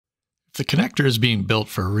If the connector is being built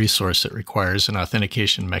for a resource that requires an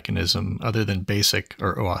authentication mechanism other than BASIC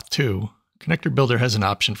or OAuth 2, Connector Builder has an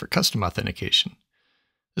option for custom authentication.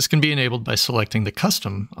 This can be enabled by selecting the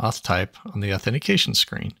custom auth type on the authentication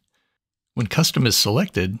screen. When custom is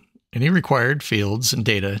selected, any required fields and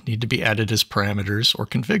data need to be added as parameters or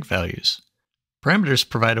config values. Parameters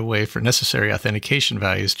provide a way for necessary authentication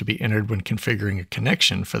values to be entered when configuring a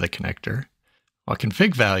connection for the connector, while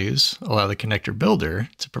config values allow the connector builder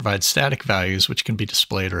to provide static values which can be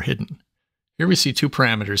displayed or hidden. Here we see two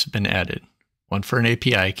parameters have been added, one for an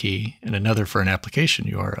API key and another for an application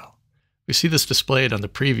URL. We see this displayed on the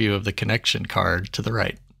preview of the connection card to the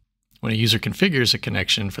right. When a user configures a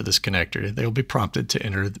connection for this connector, they will be prompted to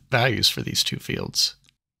enter the values for these two fields.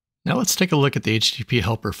 Now let's take a look at the HTTP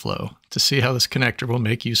helper flow to see how this connector will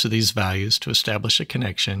make use of these values to establish a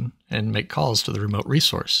connection and make calls to the remote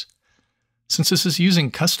resource. Since this is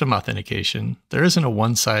using custom authentication, there isn't a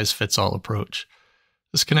one-size-fits-all approach.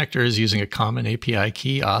 This connector is using a common API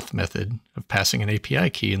key auth method of passing an API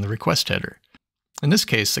key in the request header. In this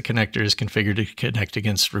case, the connector is configured to connect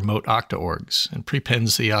against remote Okta orgs and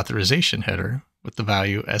prepends the authorization header with the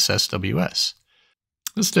value SSWS.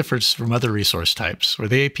 This differs from other resource types where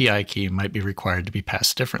the API key might be required to be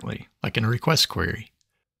passed differently, like in a request query.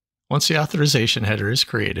 Once the authorization header is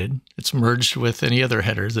created, it's merged with any other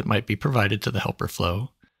headers that might be provided to the helper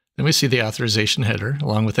flow. Then we see the authorization header,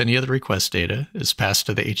 along with any other request data, is passed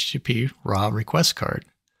to the HTTP raw request card.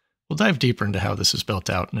 We'll dive deeper into how this is built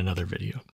out in another video.